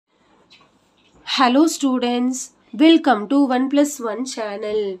Hello students, welcome to 1+1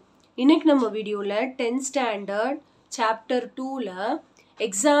 channel. இன்னைக்கு நம்ம வீடியோல 10th standard chapter 2ல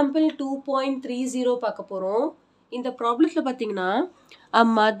example 2.30 பார்க்க போறோம். இந்த ப்ராப்ளத்துல பாத்தீங்கன்னா a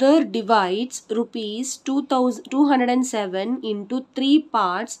mother divides rupees 207 into 3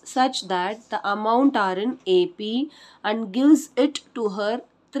 parts such that the amount are in AP and gives it to her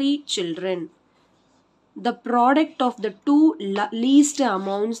 3 children. The product of the two least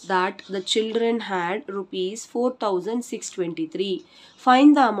amounts that the children had rupees 4,623. Find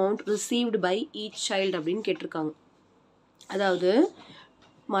the amount received by each child அப்படின்னு கேட்டிருக்காங்க. அதாவது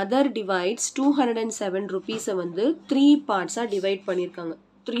mother divides 207 rupees வந்து 3 parts divide பண்ணிருக்காங்க.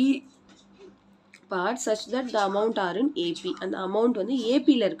 3 parts such that the amount are in AP. அந்த amount வந்து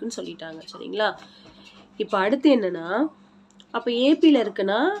APல இருக்குன்னு சொல்லிட்டாங்க. சரிங்களா? இப்போ அடுத்து என்னன்னா அப்போ ஏபியில்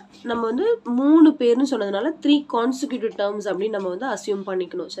இருக்குன்னா நம்ம வந்து 3 பேர்னு சொன்னதுனால 3 கான்சிக்யூட்டிவ் டேர்ம்ஸ் அப்படின்னு நம்ம வந்து அசியூம்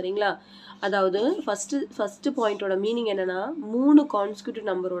பண்ணிக்கணும். சரிங்களா? அதாவது ஃபர்ஸ்ட் பாயிண்டோட மீனிங் என்னன்னா 3 கான்சிக்யூட்டிவ்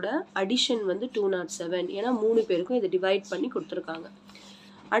நம்பரோட அடிஷன் வந்து 207. ஏன்னா 3 பேருக்கும் இதை டிவைட் பண்ணி கொடுத்துருக்காங்க.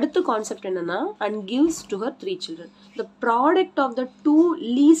 அடுத்த கான்செப்ட் என்னன்னா and gives to her 3 children. The product of the two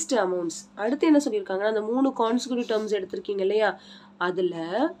least amounts. அடுத்து என்ன சொல்லியிருக்காங்கன்னா அந்த 3 கான்சிக்யூட்டிவ் டேர்ம்ஸ் எடுத்திருக்கீங்க இல்லையா, அதில்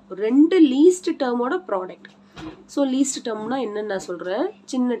 2 லீஸ்ட் டேர்மோட ப்ராடக்ட். ஸோ லீஸ்ட் டேர்ம்னா என்னன்னு நான் சொல்கிறேன்,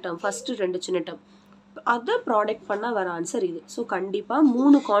 சின்ன டேர்ம், ஃபஸ்ட்டு 2 சின்ன டேர்ம், அதை ப்ராடக்ட் பண்ணால் வர ஆன்சர் இது. ஸோ கண்டிப்பாக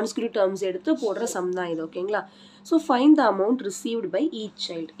 3 கான்சிக்யூட்டிவ் டேர்ம்ஸ் எடுத்து போடுற சம் தான் இது. ஓகேங்களா? So find the amount received by each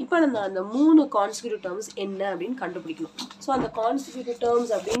child. இப்போ நம்ம அந்த 3 கான்சிக்யூட்டிவ் டேர்ம்ஸ் என்ன அப்படின்னு கண்டுபிடிக்கணும். ஸோ அந்த கான்சிக்யூட்டிவ்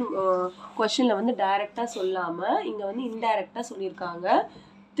டேர்ம்ஸ் அப்படின்னு கொஸ்டினில் வந்து டைரெக்டாக சொல்லாமல் இங்கே வந்து இன்டைரக்டாக சொல்லியிருக்காங்க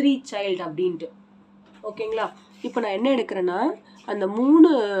 3 சைல்டு அப்படின்ட்டு. ஓகேங்களா? இப்போ நான் என்ன எடுக்கிறேன்னா அந்த 3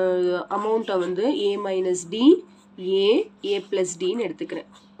 அமௌண்ட்டை வந்து A-D, A+Dன்னு எடுத்துக்கிறேன்.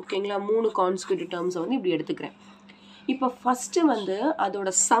 ஓகேங்களா? 3 கான்சிக்யூட்டிவ் டேர்ம்ஸை வந்து இப்படி எடுத்துக்கிறேன். இப்போ ஃபஸ்ட்டு வந்து அதோட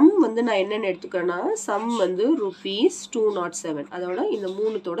சம் வந்து நான் என்னென்னு எடுத்துக்கிறேன்னா சம் வந்து rupees 207. அதோட இந்த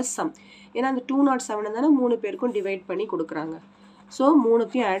 3தோட சம். ஏன்னா அந்த 207 தானே 3 பேருக்கும் டிவைட் பண்ணி கொடுக்குறாங்க. ஸோ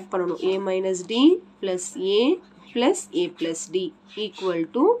 3த்தையும் ஆட் பண்ணணும். A-D + A + A+D equal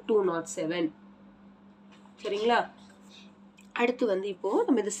to 207. சரிங்களா? அடுத்து வந்து இப்போது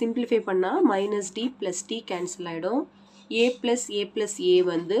நம்ம இதை சிம்பிளிஃபை பண்ணால் -D + D கேன்சல் ஆகிடும். A + A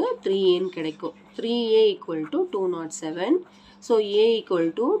வந்து 3Aன்னு கிடைக்கும். 3A = 207. So A =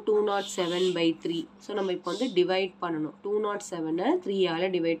 207/3. ஸோ நம்ம இப்போ வந்து டிவைட் பண்ணணும். 207 3ஆல்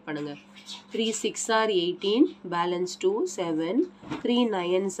டிவைட் பண்ணுங்கள். 3 6 are 18, balance 2 7, 3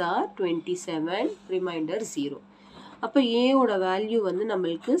 9s are 27, reminder 0. அப்போ ஏவோட வேல்யூ வந்து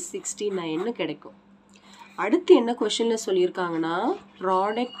நம்மளுக்கு 69ன்னு கிடைக்கும். அடுத்து என்ன கொஸ்டினில் சொல்லியிருக்காங்கன்னா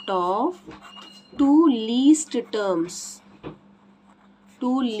product of 2 least terms,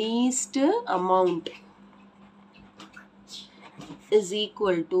 2 least amount is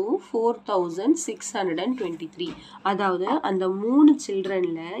equal to 4,623. அதாவது அந்த 3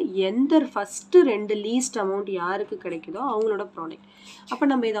 சில்ட்ரனில் எந்த ஃபஸ்ட்டு 2 லீஸ்ட் அமௌண்ட் யாருக்கு கிடைக்குதோ அவங்களோட ப்ராடக்ட். அப்போ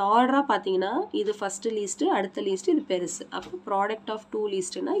நம்ம இதை ஆர்டராக பார்த்தீங்கன்னா இது ஃபஸ்ட்டு லீஸ்ட்டு, அடுத்த லீஸ்ட்டு, இது பெருசு. அப்போ ப்ராடக்ட் ஆஃப் 2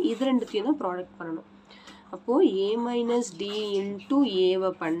 லீஸ்ட்டுனா இது ரெண்டுத்தையும் தான் ப்ராடக்ட் பண்ணணும். அப்போது A-D இன்ட்டு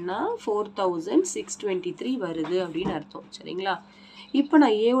ஏவை பண்ணால் 4,623 வருது அப்படின்னு அர்த்தம். சரிங்களா? இப்போ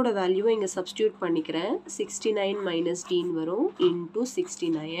நான் ஏவோட வேல்யூவை இங்கே சப்ஸ்டியூட் பண்ணிக்கிறேன். 69 - Dன்னு வரும் இன்ட்டு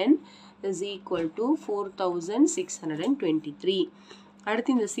 69 இஸ் ஈக்குவல் டு 4,623.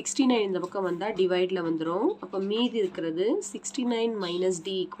 அடுத்து இந்த 69 இந்த பக்கம் வந்தால் டிவைடில் வந்துடும். அப்போ மீதி இருக்கிறது 69 - D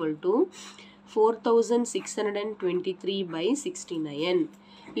ஈக்குவல் டு 4,623/69.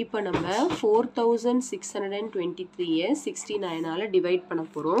 இப்போ நம்ம 4,623 69ஆல் டிவைட் பண்ண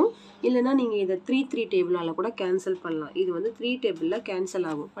போகிறோம். இல்லைனா நீங்கள் இதை 3 டேபிளால் கூட கேன்சல் பண்ணலாம். இது வந்து 3 டேபிளில் கேன்சல்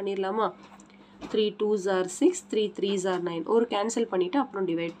ஆகும். பண்ணிடலாமா? 3 2s are 6, 3 3s are 9. ஒரு கேன்சல் பண்ணிவிட்டு அப்புறம்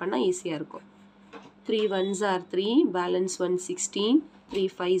டிவைட் பண்ணால் ஈஸியாக இருக்கும். 3 1s are 3, balance 1 16, 3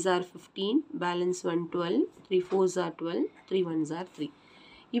 5s are 15, balance 1 12, 3 4s are 12, 3 1s are 3.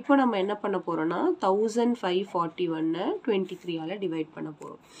 இப்போ நம்ம என்ன பண்ண போகிறோன்னா 1541 23ஆல் டிவைட் பண்ண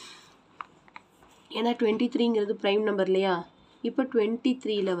போகிறோம். ஏன்னா 23ங்கிறது ப்ரைம் நம்பர் இல்லையா? இப்போ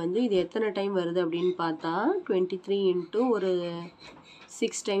 23ல் வந்து இது எத்தனை டைம் வருது அப்படின்னு பார்த்தா 23 இன்ட்டு ஒரு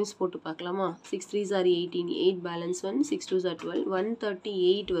 6 டைம்ஸ் போட்டு பார்க்கலாமா? 6 3s are 18, 8 balance 1, 6 2s are 12,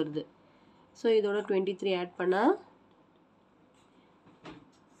 138 வருது. ஸோ இதோட 23 ஆட் பண்ணால்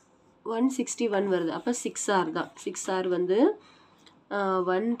 161 வருது. அப்போ 6R தான். 6R வந்து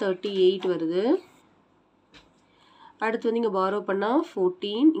 138 வருது. அடுத்து வந்து இங்கே பாரோ பண்ணால்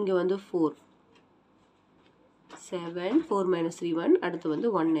 14, இங்கே வந்து 4 7, 4 - 3 1, அடுத்து வந்து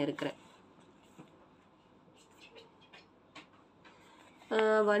 1 இருக்கிறேன்.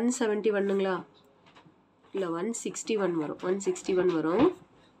 171ங்களா? இல்லை 161 வரும். 161 வரும்.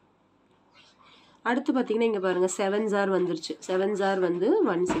 அடுத்து பார்த்தீங்கன்னா இங்கே பாருங்கள் 7s are வந்துருச்சு. 7s are வந்து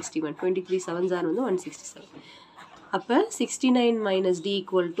 161. 23 7s are வந்து 167. அப்போ 69 minus d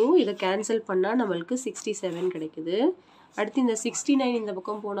equal to இதை கேன்சல் பண்ணால் நம்மளுக்கு 67 கிடைக்குது. அடுத்து இந்த 69 இந்த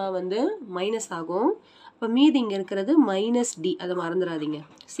பக்கம் போனால் வந்து மைனஸ் ஆகும். இப்போ மீதி இங்கே இருக்கிறது மைனஸ் டி, அதை மறந்துடாதீங்க.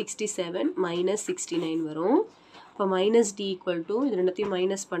 67 minus 69 வரும். இப்போ மைனஸ் டி ஈக்குவல் டு இது ரெண்டத்தையும்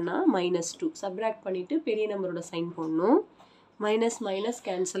மைனஸ் பண்ணால் -2. சப்ராக்ட் பண்ணிவிட்டு பெரிய நம்பரோட சைன் போடணும். மைனஸ் மைனஸ்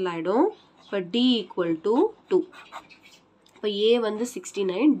கேன்சல் ஆகிடும். இப்போ டி ஈக்குவல் டு 2. இப்போ ஏ வந்து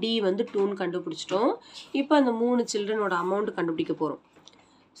 69, டி வந்து 2ன்னு கண்டுபிடிச்சிட்டோம். இப்போ அந்த 3 சில்ட்ரனோட அமௌண்ட் கண்டுபிடிக்க போகிறோம்.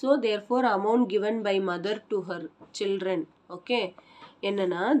 So therefore amount given by mother to her children. Okay,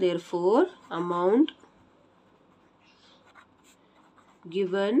 என்னன்னா therefore amount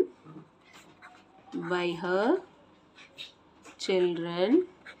given by her children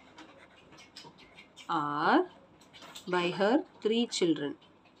or by her 3 children.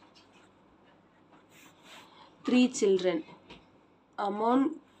 3 children. Amount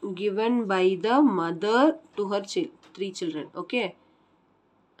given by the mother to her 3 children. Okay.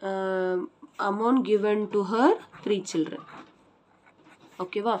 Amount given to her 3 children.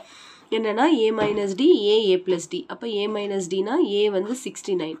 Okay வா? என்னன்னா a minus d, a plus d. அப்போ a minus d னா a வந்து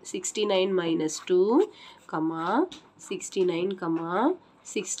 69. 69 minus 2, 69,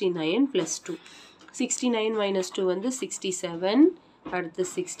 69 plus 2. 69 minus 2 வந்து 67. அடுத்து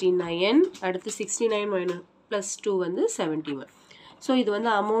 69. அடுத்து 69 minus plus 2 வந்து 71. So இது வந்து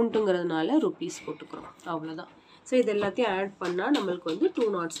அமௌண்ட்டுங்கிறதுனால ருபீஸ் போட்டுக்கிறோம். அவ்வளோதான். ஸோ இது எல்லாத்தையும் ஆட் பண்ணால் நம்மளுக்கு வந்து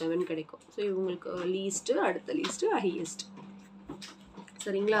 207 கிடைக்கும். ஸோ இவங்களுக்கு லீஸ்ட்டு, அடுத்த லீஸ்ட்டு, ஹையஸ்ட்.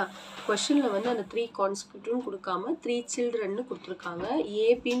 சரிங்களா? கொஷனில் வந்து அந்த 3 கான்ஸ்கியூட்டிவ்னு கொடுக்காம 3 சில்ட்ரன்னு கொடுத்துருக்காங்க.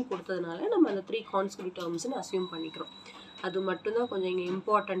 ஏபின்னு கொடுத்ததுனால நம்ம அந்த 3 கான்ஸ்கியூட்டிவ் டேர்ம்ஸ்னு அசியூம் பண்ணிக்கிறோம். அது மட்டும்தான் கொஞ்சம் இங்கே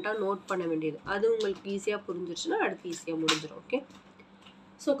இம்பார்ட்டண்ட்டாக நோட் பண்ண வேண்டியது. அது உங்களுக்கு ஈஸியாக புரிஞ்சிருச்சுன்னா அடுத்து ஈஸியாக முடிஞ்சிடும். ஓகே,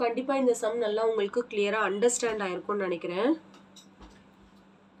 ஸோ கண்டிப்பாக இந்த சம் நல்லா உங்களுக்கு கிளியராக அண்டர்ஸ்டாண்ட் ஆகிருக்கும்னு நினைக்கிறேன்.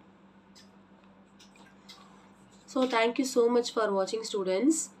 So thank you so much for watching,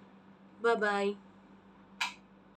 students. Bye bye.